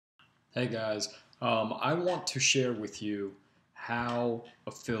Hey guys, I want to share with you how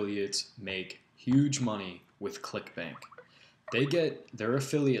affiliates make huge money with Clickbank. They get their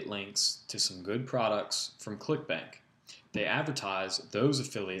affiliate links to some good products from Clickbank. They advertise those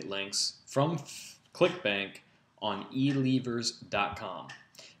affiliate links from Clickbank on ELeavers.com.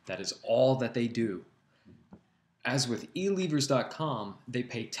 That is all that they do. As with ELeavers.com, they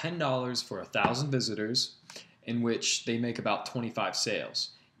pay $10 for 1,000 visitors, in which they make about 25 sales.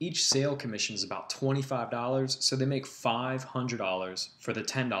 Each sale commission is about $25, so they make $500 for the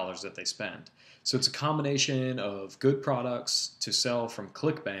 $10 that they spend. So it's a combination of good products to sell from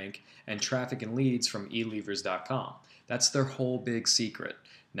Clickbank and traffic and leads from ELeavers.com. That's their whole big secret.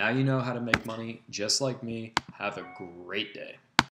 Now you know how to make money just like me. Have a great day.